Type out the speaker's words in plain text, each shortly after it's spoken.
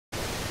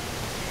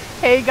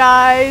Hey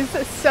guys,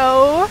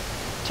 so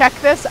check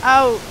this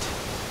out.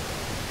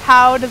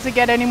 How does it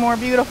get any more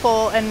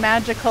beautiful and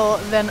magical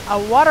than a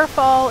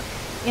waterfall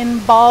in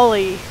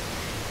Bali?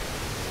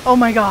 Oh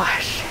my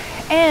gosh.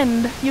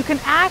 And you can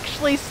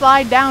actually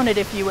slide down it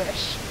if you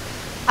wish.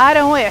 I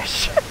don't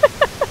wish.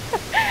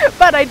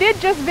 But I did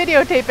just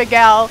videotape a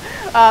gal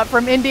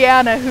from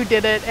Indiana who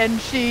did it,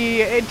 and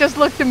it just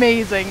looked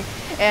amazing.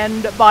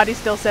 And body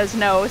still says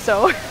no,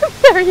 so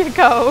there you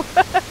go.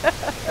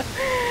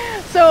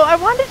 So I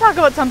wanted to talk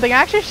about something. I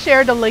actually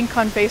shared a link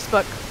on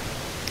Facebook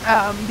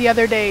the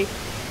other day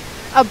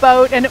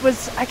about, and it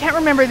was, I can't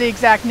remember the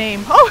exact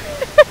name. Oh,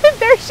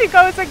 there she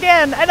goes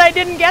again, and I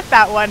didn't get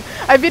that one.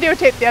 I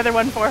videotaped the other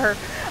one for her.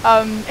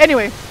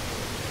 Anyway,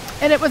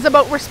 and it was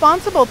about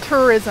responsible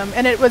tourism,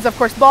 and it was of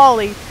course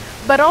Bali,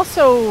 but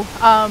also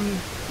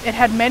it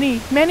had many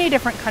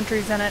different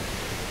countries in it.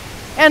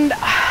 And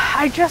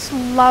I just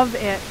love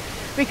it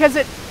because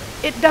it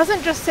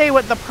doesn't just say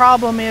what the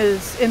problem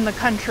is in the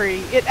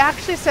country, it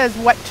actually says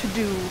what to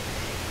do.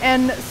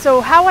 And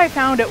so how I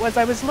found it was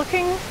I was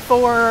looking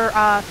for,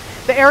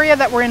 the area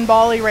that we're in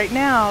Bali right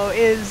now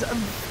is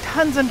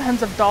tons and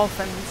tons of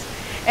dolphins.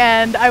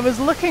 And I was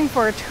looking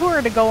for a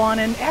tour to go on,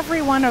 and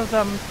every one of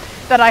them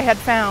that I had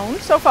found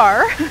so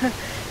far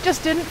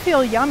just didn't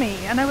feel yummy.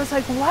 And I was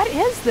like, what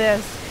is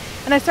this?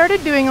 And I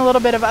started doing a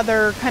little bit of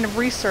other kind of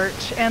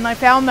research, and I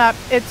found that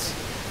it's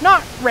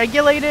not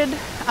regulated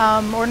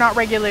or not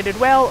regulated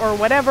well or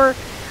whatever.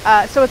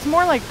 So it's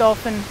more like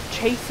dolphin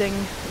chasing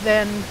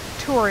than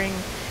touring.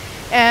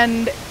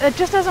 And it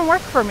just doesn't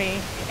work for me.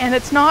 And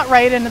it's not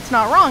right and it's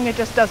not wrong, it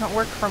just doesn't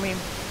work for me.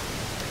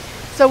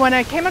 So when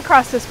I came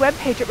across this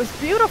webpage, it was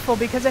beautiful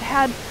because it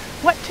had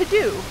what to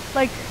do,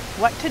 like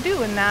what to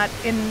do in that,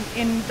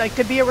 in like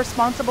to be a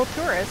responsible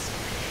tourist.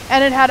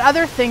 And it had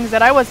other things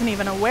that I wasn't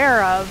even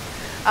aware of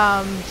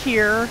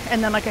here,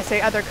 and then like I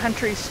say, other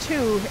countries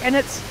too. And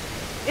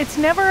it's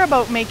never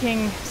about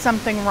making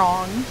something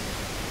wrong.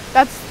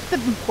 That's the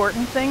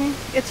important thing.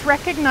 It's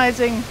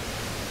recognizing,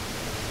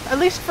 at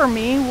least for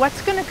me,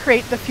 what's going to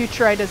create the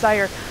future I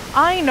desire.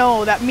 I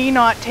know that me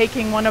not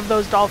taking one of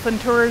those dolphin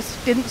tours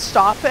didn't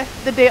stop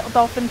the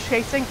dolphin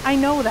chasing. I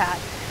know that.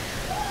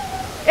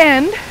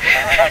 And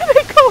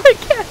they go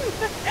again.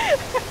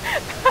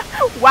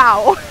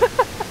 Wow.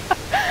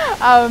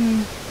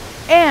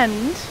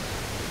 And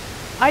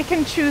I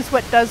can choose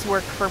what does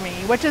work for me,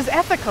 which is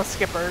ethical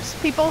skippers,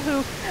 people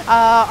who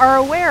are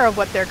aware of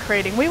what they're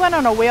creating. We went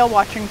on a whale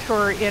watching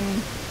tour in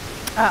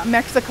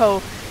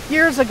Mexico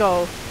years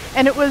ago,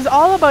 and it was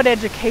all about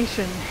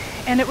education,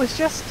 and it was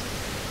just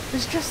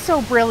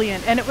so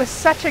brilliant, and it was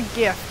such a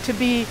gift to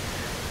be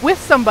with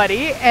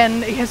somebody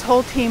and his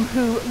whole team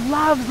who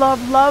love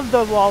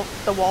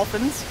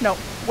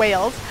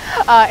whales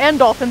and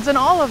dolphins and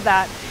all of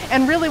that,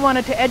 and really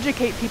wanted to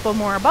educate people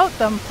more about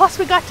them. Plus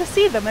we got to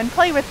see them and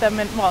play with them,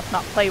 and well,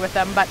 not play with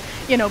them, but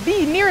you know,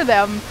 be near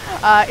them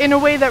in a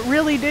way that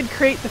really did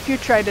create the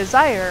future I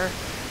desire.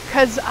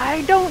 Because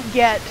I don't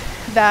get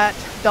that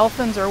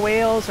dolphins or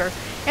whales or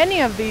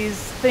any of these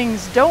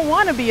things don't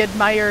want to be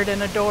admired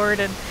and adored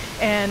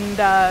and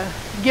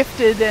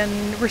gifted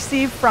and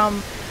received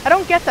from. I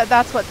don't get that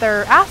that's what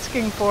they're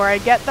asking for. I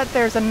get that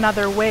there's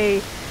another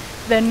way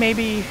than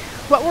maybe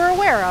what we're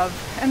aware of.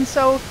 And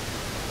so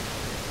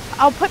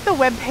I'll put the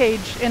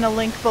webpage in a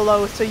link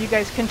below so you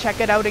guys can check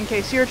it out in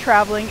case you're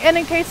traveling and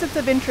in case it's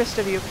of interest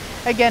of you.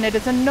 Again, it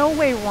is in no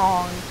way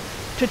wrong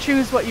to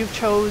choose what you've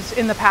chose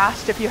in the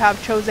past if you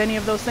have chose any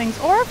of those things,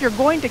 or if you're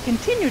going to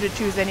continue to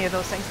choose any of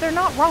those things. They're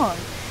not wrong.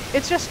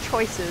 It's just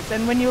choices.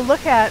 And when you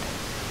look at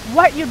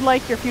what you'd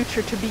like your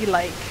future to be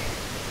like,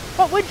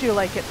 what would you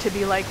like it to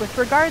be like with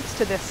regards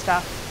to this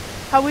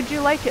stuff? How would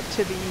you like it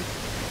to be?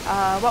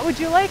 What would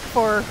you like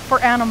for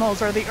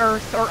animals or the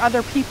earth or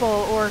other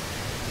people or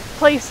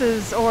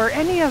places or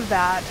any of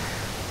that?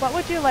 What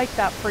would you like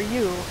that for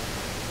you?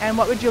 And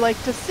what would you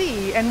like to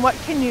see? And what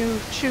can you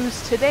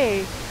choose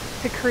today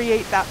to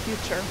create that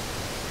future?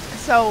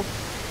 So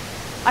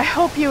I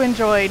hope you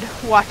enjoyed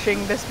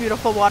watching this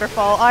beautiful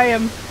waterfall. I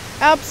am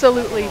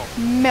absolutely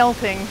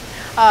melting,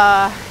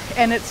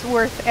 and it's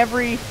worth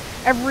every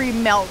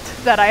melt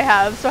that I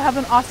have. So have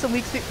an awesome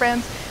week, sweet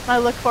friends, and I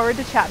look forward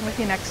to chatting with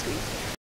you next week.